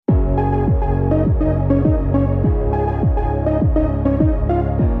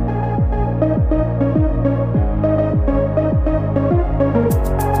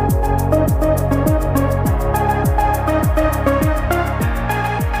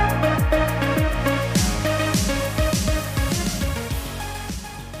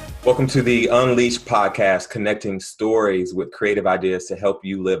Welcome to the Unleashed podcast, connecting stories with creative ideas to help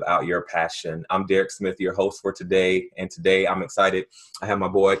you live out your passion. I'm Derek Smith, your host for today. And today I'm excited. I have my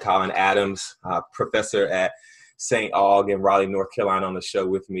boy, Colin Adams, professor at St. Aug in Raleigh, North Carolina, on the show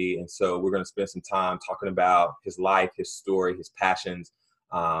with me. And so we're going to spend some time talking about his life, his story, his passions.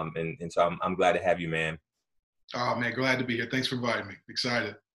 And so I'm glad to have you, man. Oh, man, glad to be here. Thanks for inviting me.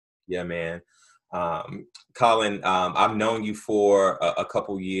 Excited. Yeah, man. Colin, I've known you for a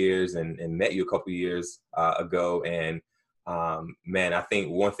couple years and met you a couple years ago. And man, I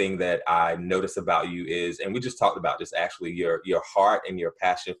think one thing that I notice about you is, and we just talked about this actually, your heart and your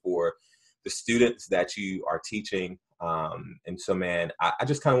passion for the students that you are teaching. And so, man, I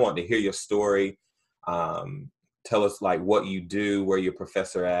just kind of want to hear your story. Tell us like what you do, where you're a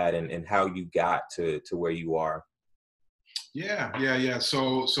professor at, and how you got to where you are. Yeah.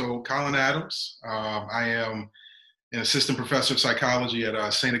 So Colin Adams. I am an assistant professor of psychology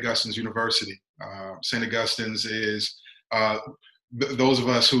at St. Augustine's University. St. Augustine's is, those of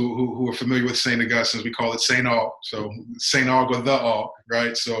us who are familiar with St. Augustine's, we call it St. Aug. So St. Aug or the Aug,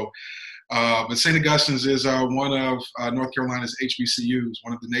 right? So, but St. Augustine's is one of North Carolina's HBCUs,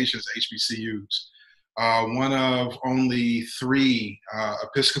 one of the nation's HBCUs, one of only three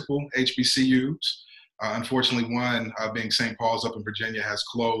Episcopal HBCUs. Unfortunately, one being St. Paul's up in Virginia has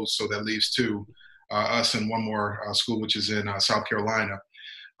closed, so that leaves two, us and one more school, which is in South Carolina.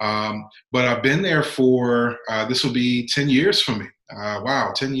 But I've been there for, this will be 10 years for me.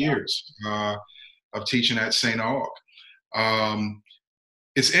 Wow, 10 years of teaching at St. Aug.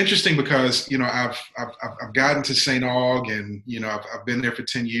 It's interesting because, I've gotten to St. Aug and, I've been there for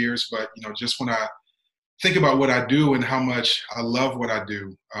 10 years, but, just when I think about what I do and how much I love what I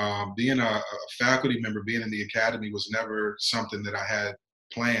do. Being a faculty member, being in the academy was never something that I had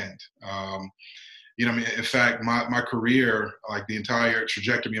planned. In fact, my career, like the entire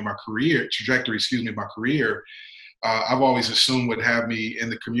trajectory of my career, I've always assumed would have me in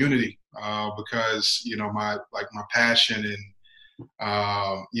the community because, my passion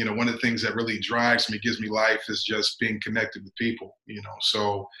and, one of the things that really drives me, gives me life is just being connected with people,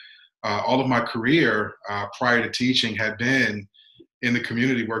 so all of my career prior to teaching had been in the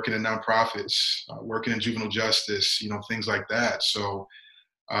community, working in nonprofits, working in juvenile justice, things like that. So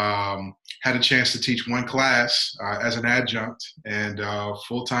had a chance to teach one class as an adjunct, and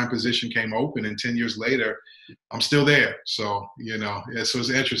full-time position came open, and 10 years later, I'm still there. So, so it's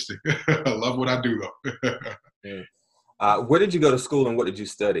interesting. I love what I do, though. Where did you go to school and what did you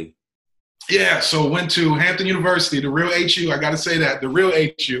study? Yeah, so went to Hampton University, the real HU. I got to say that, the real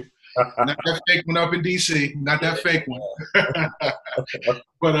HU. Not that fake one up in DC, not that fake one.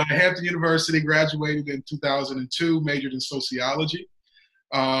 But Hampton University, graduated in 2002, majored in sociology,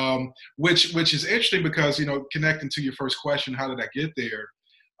 which is interesting because, connecting to your first question, how did I get there?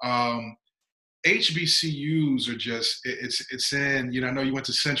 HBCUs are just, it's in, I know you went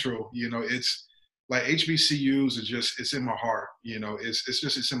to Central, it's like HBCUs are just, it's in my heart,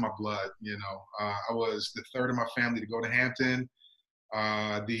 it's in my blood, I was the third in my family to go to Hampton.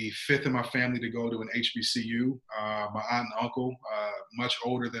 The fifth in my family to go to an HBCU. My aunt and uncle, much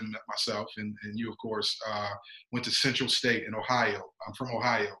older than myself, and you, of course, went to Central State in Ohio. I'm from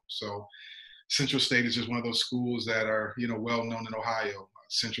Ohio, so Central State is just one of those schools that are, well known in Ohio.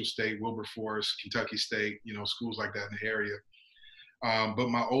 Central State, Wilberforce, Kentucky State, schools like that in the area. But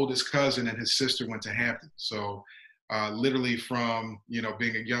my oldest cousin and his sister went to Hampton. So literally from,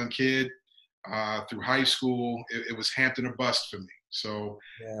 being a young kid through high school, it was Hampton or bust for me. So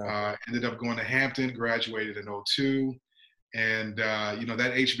ended up going to Hampton, graduated in 2002. And,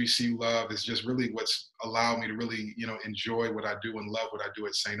 that HBCU love is just really what's allowed me to really, enjoy what I do and love what I do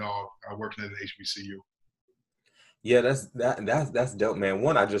at St. Aug, working at an HBCU. Yeah, that's dope, man.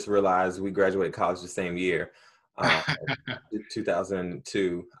 One, I just realized we graduated college the same year,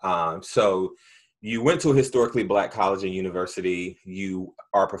 2002. So you went to a historically Black college and university. You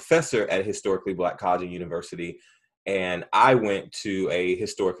are a professor at a historically Black college and university. And I went to a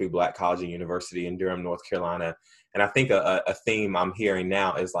historically Black college and university in Durham, North Carolina. And I think a theme I'm hearing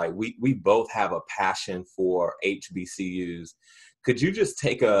now is like, we both have a passion for HBCUs. Could you just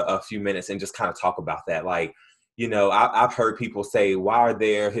take a few minutes and just kind of talk about that? Like, I've heard people say, why are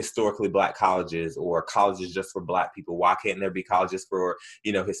there historically Black colleges or colleges just for Black people? Why can't there be colleges for,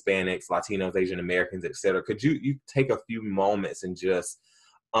 Hispanics, Latinos, Asian Americans, et cetera? Could you take a few moments and just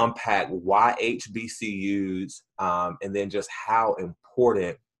unpack why HBCUs and then just how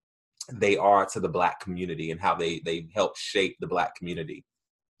important they are to the Black community and how they help shape the Black community?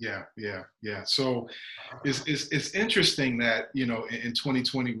 Yeah. So it's interesting that, in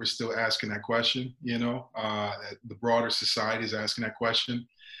 2020, we're still asking that question, the broader society is asking that question.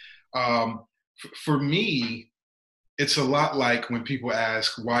 For me, it's a lot like when people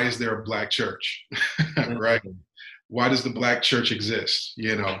ask, why is there a black church? Right? Mhm. Why does the black church exist?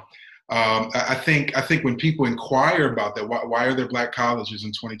 I think when people inquire about that, why are there black colleges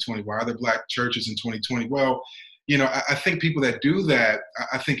in 2020? Why are there black churches in 2020? Well, I think people that do that,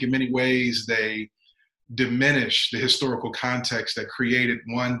 I think in many ways they diminish the historical context that created,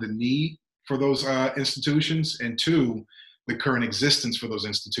 one, the need for those institutions, and two, the current existence for those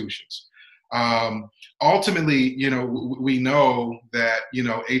institutions. Um, Ultimately, we know that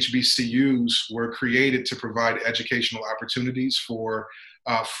HBCUs were created to provide educational opportunities for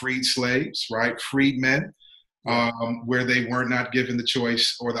freed slaves, right, freedmen, Yeah. where they were not given the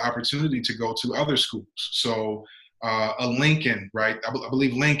choice or the opportunity to go to other schools. So a Lincoln, right? I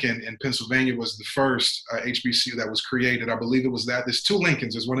believe Lincoln in Pennsylvania was the first HBCU that was created. I believe it was that. There's two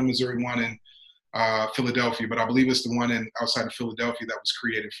Lincolns. There's one in Missouri, one in Philadelphia, but I believe it's the one in outside of Philadelphia that was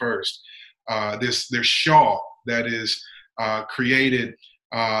created first. There's Shaw that is created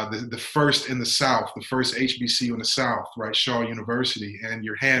the first in the South, the first HBCU in the South, right? Shaw University, and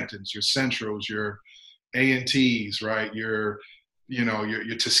your Hamptons, your Centrals, your A&Ts, right? Your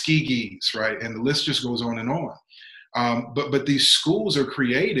Tuskegees, right? And the list just goes on and on. But these schools are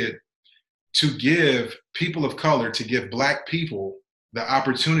created to give people of color, to give Black people the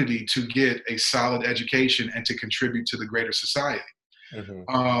opportunity to get a solid education and to contribute to the greater society. Mhm.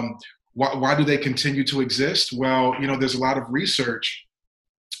 Um, why do they continue to exist? Well, there's a lot of research,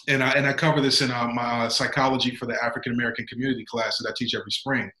 and I cover this in my psychology for the African American community class that I teach every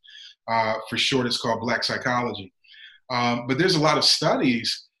spring. For short, it's called Black Psychology. But there's a lot of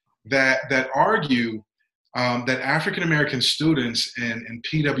studies that argue that African American students in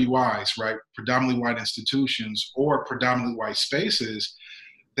PWIs, right, predominantly white institutions or predominantly white spaces,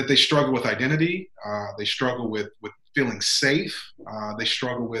 that they struggle with identity, they struggle with feeling safe, they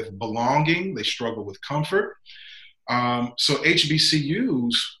struggle with belonging, they struggle with comfort. So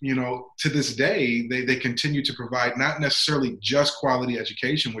HBCUs, to this day, they continue to provide not necessarily just quality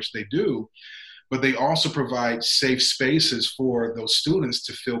education, which they do, but they also provide safe spaces for those students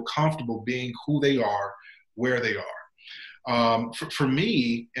to feel comfortable being who they are, where they are. For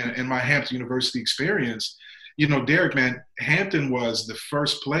me, in my Hampton University experience, Derek, man, Hampton was the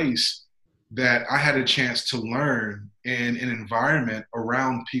first place that I had a chance to learn in an environment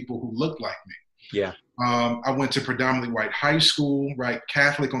around people who looked like me. Yeah. I went to predominantly white high school, right?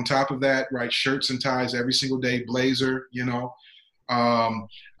 Catholic on top of that, right? Shirts and ties every single day, blazer,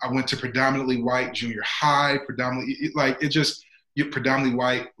 I went to predominantly white junior high, predominantly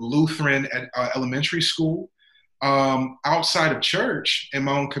white Lutheran at elementary school. Outside of church in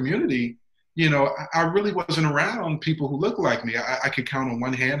my own community, I really wasn't around people who looked like me. I could count on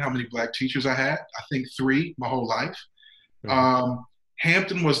one hand how many Black teachers I had. I think three my whole life. Mhm.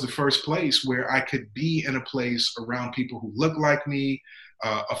 Hampton was the first place where I could be in a place around people who looked like me,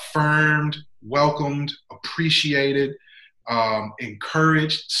 affirmed, welcomed, appreciated,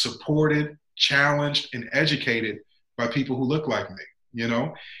 encouraged, supported, challenged, and educated by people who look like me,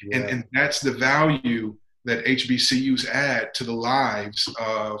 Yeah. and that's the value that HBCUs add to the lives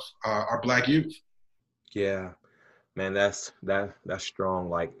of our Black youth. Yeah. Man, that's strong.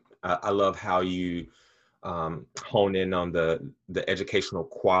 Like I love how you hone in on the educational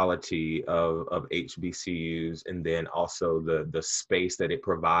quality of HBCUs, and then also the space that it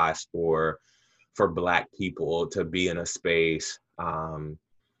provides for Black people to be in a space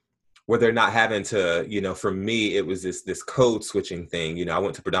where they're not having to, for me, it was this code switching thing. I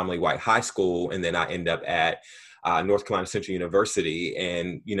went to predominantly white high school, and then I end up at North Carolina Central University,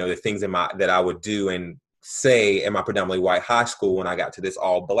 and the things that I would do and say in my predominantly white high school, when I got to this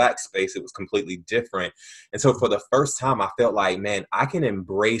all Black space, it was completely different. And so for the first time, I felt like, man, I can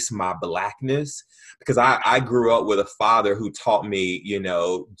embrace my Blackness, because I grew up with a father who taught me,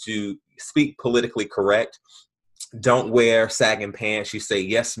 to speak politically correct. Don't wear sagging pants. You say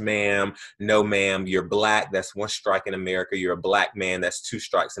yes ma'am, no ma'am. You're Black, that's one strike in America. You're a Black man, that's two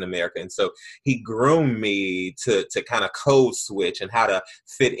strikes in America. And so he groomed me to kind of code switch and how to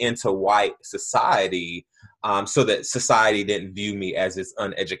fit into white society, so that society didn't view me as this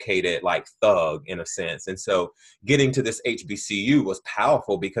uneducated like thug in a sense. And so getting to this HBCU was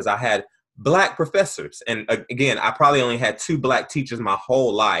powerful because I had Black professors. And again, I probably only had two Black teachers my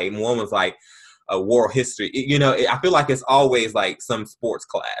whole life. One was like a world history. I feel like it's always like some sports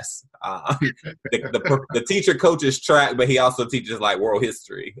class. The teacher coaches track, but he also teaches like world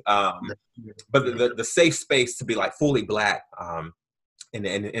history. But the safe space to be like fully Black, and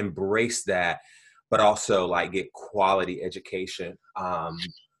embrace that, but also like get quality education.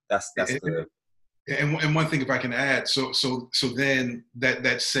 That's good. And one thing, if I can add, so then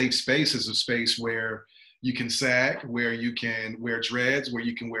that safe space is a space where you can sag, where you can wear dreads, where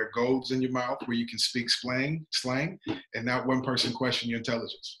you can wear golds in your mouth, where you can speak slang, and not one person question your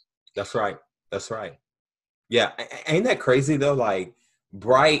intelligence. That's right. That's right. Yeah. Ain't that crazy though? Like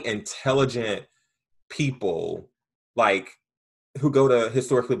bright, intelligent people, like who go to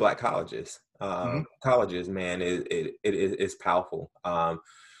historically Black colleges. Mm-hmm. Colleges, man, is powerful.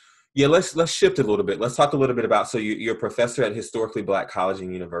 Yeah, let's shift a little bit. Let's talk a little bit about, so you're a professor at historically Black college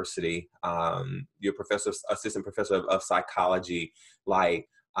and university. You're professor, assistant professor of psychology. Like,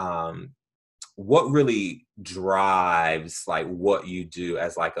 what really drives like what you do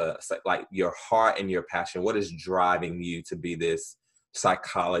as like like your heart and your passion? What is driving you to be this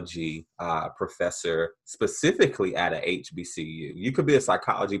psychology professor specifically at a HBCU? You could be a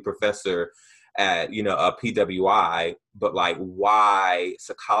psychology professor at, you know, a PWI, but like why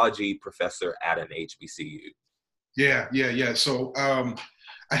psychology professor at an HBCU? Yeah. So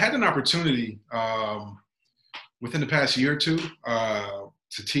I had an opportunity within the past year or two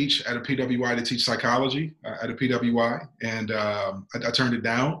to teach at a PWI, to teach psychology at a PWI, and I turned it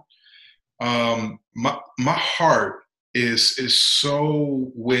down. My heart is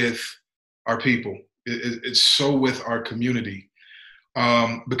so with our people. It's so with our community,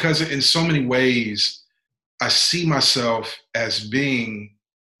 because in so many ways I see myself as being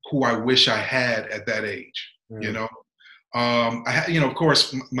who I wish I had at that age. You know, I had, of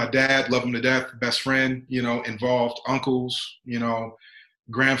course, my dad, love him to death, best friend, involved, uncles,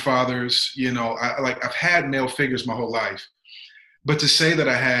 grandfathers, I've had male figures my whole life. But to say that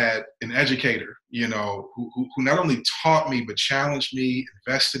I had an educator, who not only taught me, but challenged me,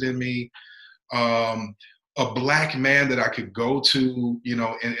 invested in me, a Black man that I could go to,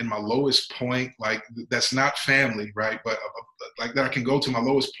 in my lowest point, like that's not family, right? But like that I can go to my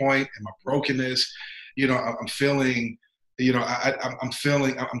lowest point in my brokenness, I'm feeling, I'm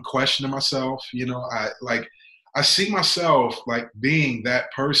questioning myself, I see myself like being that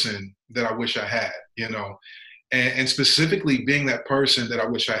person that I wish I had, and specifically being that person that I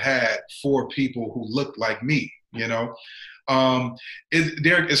wish I had for people who look like me, Derek,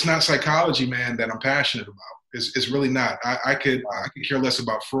 it's not psychology, man, that I'm passionate about. It's really not. I could care less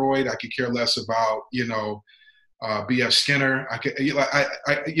about Freud. I could care less about, B.F. Skinner. I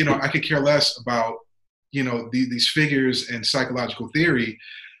could care less about, these figures in psychological theory.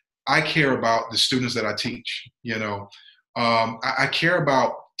 I care about the students that I teach. I care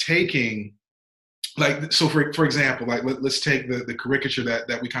about taking, like, so for example, like let's take the caricature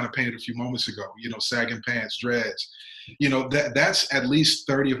that we kind of painted a few moments ago. Sagging pants, dreads. That's at least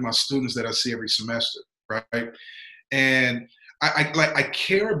 30 of my students that I see every semester, right? And I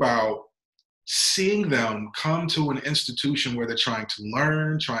care about seeing them come to an institution where they're trying to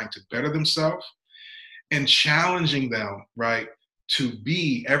learn, trying to better themselves, and challenging them, right, to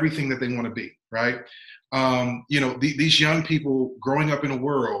be everything that they want to be, right? These young people growing up in a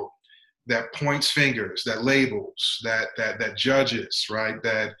world that points fingers, that labels, that judges, right?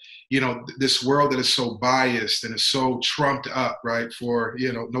 That, this world that is so biased and is so trumped up, right? For,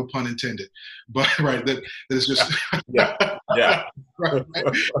 no pun intended, but right, that is just Yeah. right,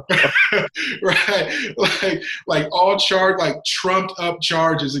 right, like all like trumped up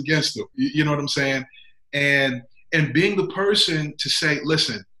charges against them. You know what I'm saying? And being the person to say,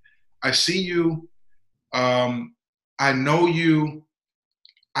 listen, I see you, I know you,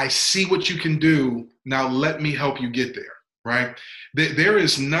 I see what you can do. Now let me help you get there, right? There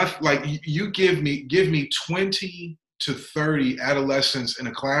is nothing like you give me 20 to 30 adolescents in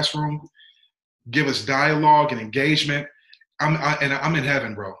a classroom, give us dialogue and engagement. I'm in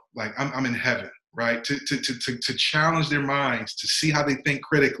heaven, bro. Like I'm in heaven, right? To challenge their minds, to see how they think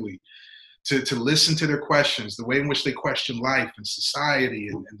critically, to listen to their questions, the way in which they question life and society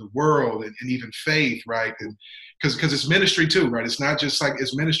and the world and even faith, right? And because it's ministry too, right? It's not just like,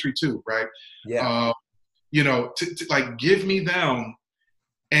 it's ministry too, right? Yeah. To like give me them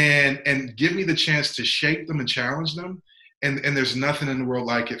and give me the chance to shape them and challenge them. And there's nothing in the world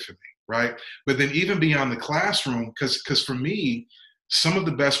like it for me, right? But then even beyond the classroom, because for me, some of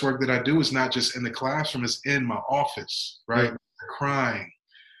the best work that I do is not just in the classroom, it's in my office, right? Mm. They're crying,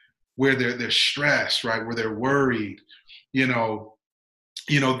 where they're stressed, right? Where they're worried,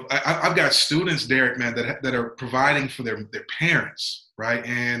 I've got students, Derek, man, that are providing for their parents, right?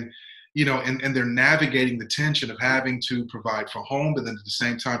 And, and they're navigating the tension of having to provide for home, but then at the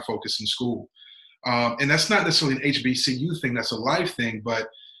same time focus in school. And that's not necessarily an HBCU thing, that's a life thing, but,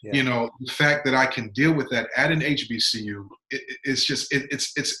 the fact that I can deal with that at an HBCU,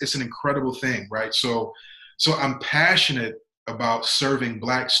 it's an incredible thing, right? So I'm passionate about serving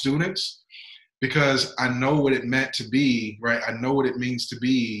Black students. because I know what it meant to be, right? I know what it means to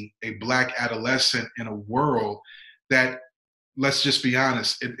be a Black adolescent in a world that, let's just be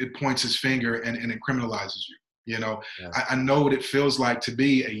honest, it points its finger and it criminalizes you. You know, Yeah. I know what it feels like to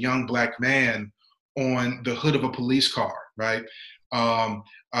be a young Black man on the hood of a police car, right?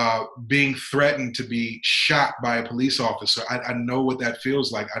 Being threatened to be shot by a police officer. I know what that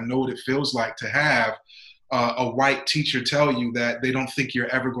feels like. I know what it feels like to have a white teacher tell you that they don't think you're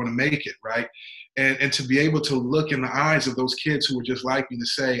ever going to make it, right? And to be able to look in the eyes of those kids who are just like me to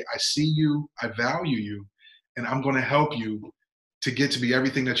say, I see you, I value you, and I'm going to help you to get to be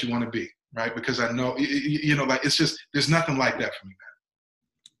everything that you want to be, right? Because I know, you know, like, it's just, there's nothing like that for me, man.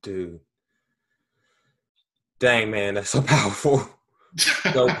 Dude. Dang, man, that's so powerful.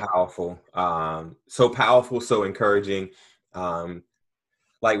 So powerful. So powerful, so encouraging.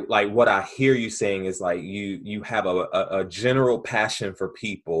 Like what I hear you saying is like you have a general passion for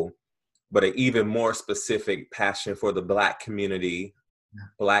people, but an even more specific passion for the Black community,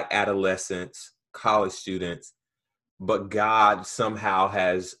 Black adolescents, college students. But God somehow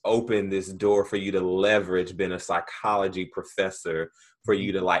has opened this door for you to leverage being a psychology professor for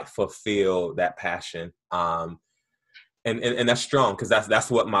you to like fulfill that passion. And that's strong, because that's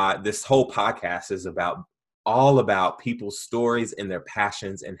what this whole podcast is about, all about people's stories and their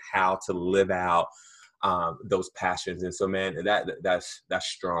passions and how to live out those passions. And so, man, that's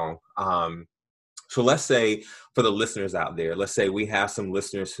strong. So let's say, for the listeners out there, let's say we have some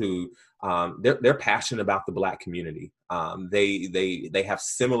listeners who they're passionate about the Black community. They have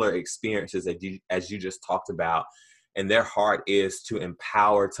similar experiences as you just talked about, and their heart is to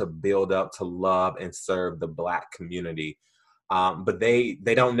empower, to build up, to love and serve the Black community. But they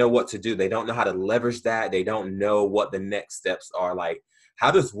don't know what to do. They don't know how to leverage that. They don't know what the next steps are. Like,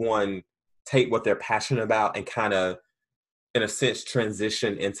 how does one take what they're passionate about and kind of, in a sense,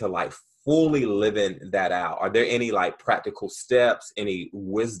 transition into like fully living that out? Are there any like practical steps, any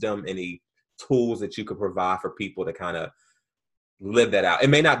wisdom, any tools that you could provide for people to kind of live that out? It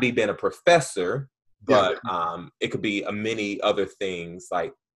may not be being a professor, but it could be many other things.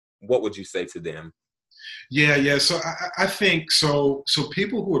 Like, what would you say to them? Yeah. So I think so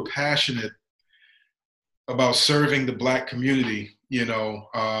people who are passionate about serving the Black community, you know,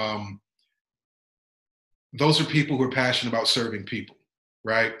 those are people who are passionate about serving people,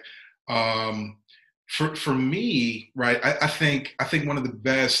 right? For me, right, I think one of the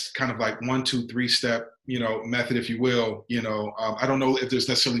best kind of like 1, 2, 3 step, you know, method, if you will, you know, I don't know if there's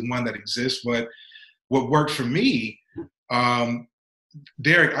necessarily one that exists, but what worked for me,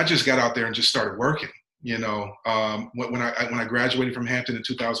 Derek, I just got out there and just started working. You know, when I graduated from Hampton in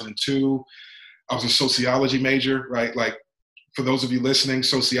 2002, I was a sociology major, right? Like, for those of you listening,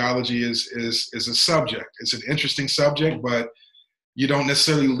 sociology is a subject. It's an interesting subject, but you don't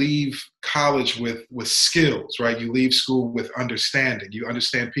necessarily leave college with skills, right? You leave school with understanding. You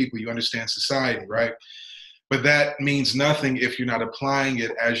understand people, you understand society, right? But that means nothing if you're not applying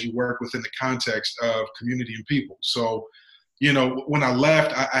it as you work within the context of community and people. So, you know, when I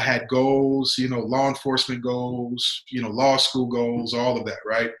left, I had goals, you know, law enforcement goals, you know, law school goals, all of that,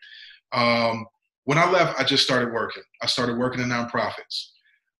 right? When I left, I just started working. I started working in nonprofits.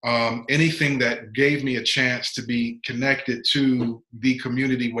 Anything that gave me a chance to be connected to the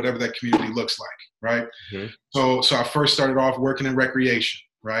community, whatever that community looks like, right? Mm-hmm. So I first started off working in recreation,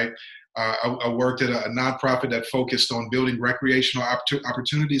 right? I worked at a nonprofit that focused on building recreational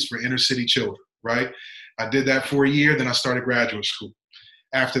opportunities for inner city children, right? I did that for a year, then I started graduate school.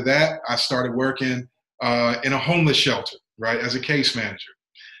 After that, I started working in a homeless shelter, right, as a case manager.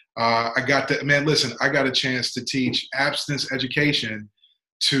 I got a chance to teach abstinence education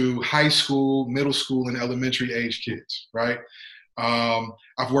to high school, middle school, and elementary age kids, right?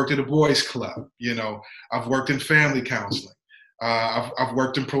 I've worked at a boys club, you know, I've worked in family counseling. I've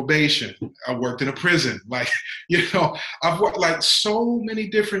worked in probation. I worked in a prison. Like, you know, I've worked like so many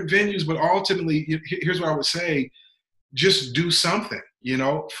different venues, but ultimately, here's what I would say: just do something, you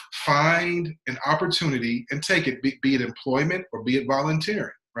know, find an opportunity and take it, be it employment or be it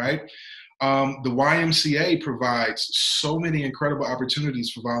volunteering, right? The YMCA provides so many incredible opportunities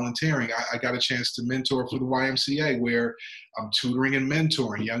for volunteering. I got a chance to mentor for the YMCA, where I'm tutoring and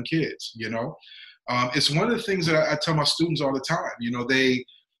mentoring young kids, you know. It's one of the things that I tell my students all the time. You know,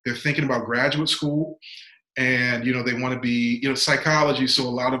 they're thinking about graduate school, and, you know, they want to be, you know, psychology. So a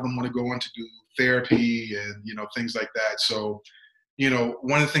lot of them want to go on to do therapy and, you know, things like that. So, you know,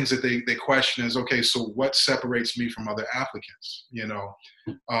 one of the things that they question is, okay, so what separates me from other applicants? You know,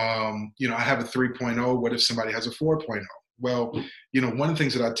 I have a 3.0. What if somebody has a 4.0? Well, you know, one of the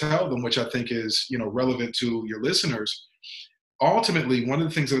things that I tell them, which I think is, you know, relevant to your listeners, ultimately, one of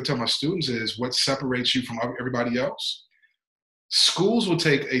the things that I tell my students is what separates you from everybody else. Schools will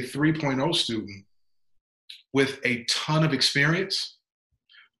take a 3.0 student with a ton of experience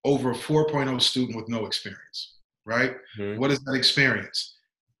over a 4.0 student with no experience, right? Mm-hmm. What is that experience?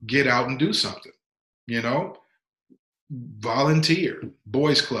 Get out and do something, you know? Volunteer,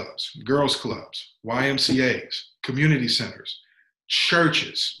 boys clubs, girls clubs, YMCAs, community centers,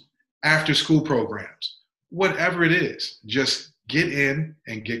 churches, after school programs, whatever it is, just get in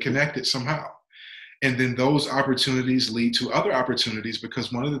and get connected somehow. And then those opportunities lead to other opportunities,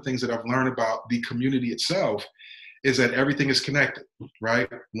 because one of the things that I've learned about the community itself is that everything is connected, right?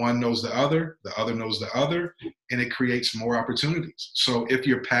 One knows the other knows the other, and it creates more opportunities. So if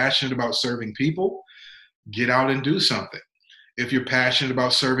you're passionate about serving people, get out and do something. If you're passionate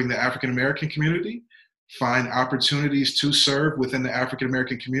about serving the African American community, find opportunities to serve within the African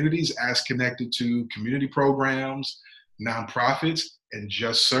American communities as connected to community programs, nonprofits, and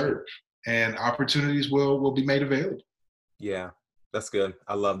just serve. And opportunities will be made available. Yeah, that's good.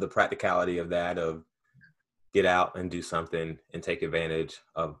 I love the practicality of that, of get out and do something and take advantage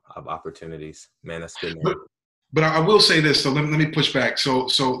of opportunities. Man, that's good, man. But I will say this, so let me push back. So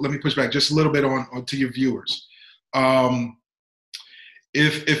let me push back just a little bit on to your viewers.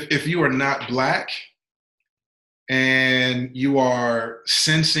 If you are not Black and you are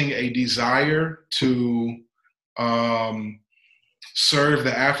sensing a desire to serve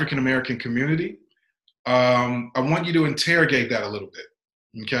the African American community, I want you to interrogate that a little bit,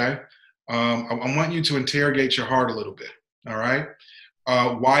 okay? I want you to interrogate your heart a little bit, all right?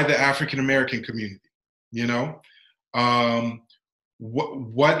 Why the African American community? You know,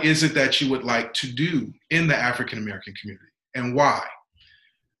 what is it that you would like to do in the African American community, and why?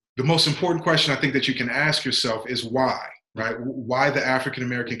 The most important question I think that you can ask yourself is why, right? Why the African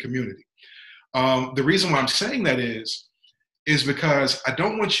American community? The reason why I'm saying that is because I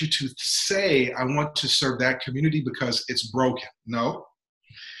don't want you to say, I want to serve that community because it's broken. No.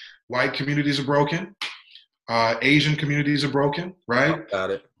 White communities are broken. Asian communities are broken, right?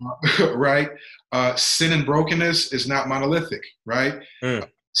 Got it. Right? Sin and brokenness is not monolithic, right?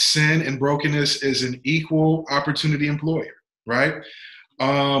 Sin and brokenness is an equal opportunity employer, right?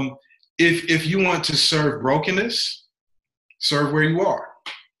 If you want to serve brokenness, serve where you are,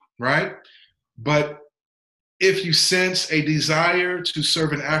 right? But if you sense a desire to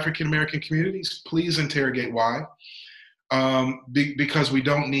serve in African American communities, please interrogate why. Because we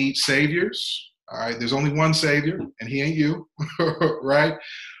don't need saviors. All right, there's only one savior, and he ain't you, right?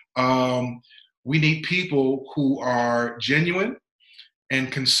 We need people who are genuine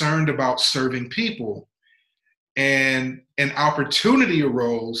and concerned about serving people, and an opportunity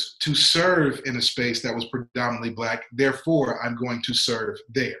arose to serve in a space that was predominantly Black. Therefore, I'm going to serve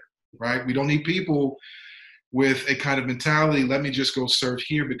there, right? We don't need people with a kind of mentality, let me just go serve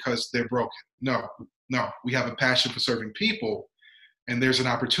here because they're broken. No, we have a passion for serving people, and there's an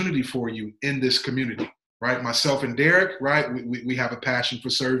opportunity for you in this community, right? Myself and Derek, right? We have a passion for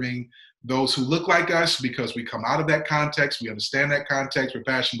serving those who look like us because we come out of that context. We understand that context. We're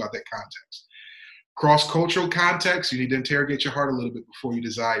passionate about that context. Cross-cultural context, you need to interrogate your heart a little bit before you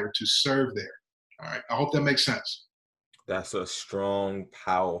desire to serve there. All right. I hope that makes sense. That's a strong,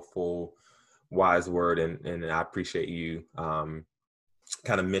 powerful, wise word. And I appreciate you kind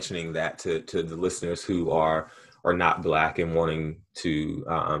of mentioning that to the listeners who are not Black and wanting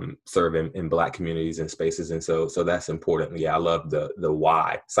to serve in Black communities and spaces. And so that's important. Yeah, I love the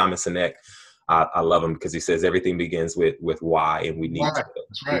why. Simon Sinek, I love him because he says everything begins with why, and we need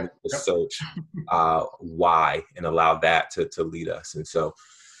to search why and allow that to lead us. And so,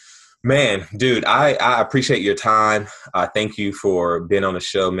 man, dude, I appreciate your time. Thank you for being on the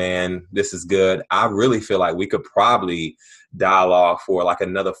show, man. This is good. I really feel like we could probably dialogue for like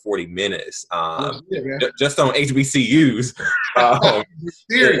another 40 minutes just on HBCUs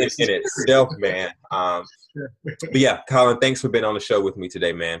in itself, man. But yeah, Colin, thanks for being on the show with me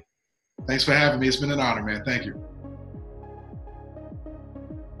today, man. Thanks for having me. It's been an honor, man. Thank you.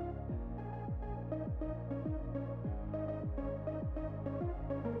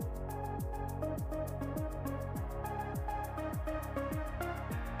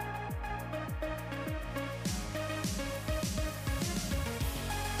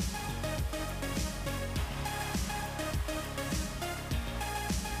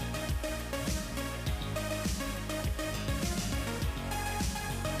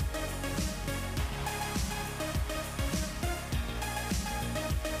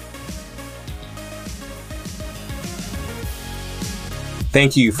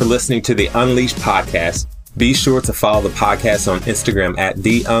 Thank you for listening to the Unleashed Podcast. Be sure to follow the podcast on Instagram at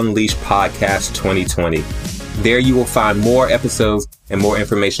The Unleashed Podcast 2020. There you will find more episodes and more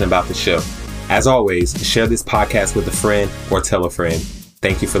information about the show. As always, share this podcast with a friend or tell a friend.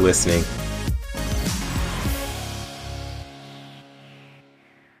 Thank you for listening.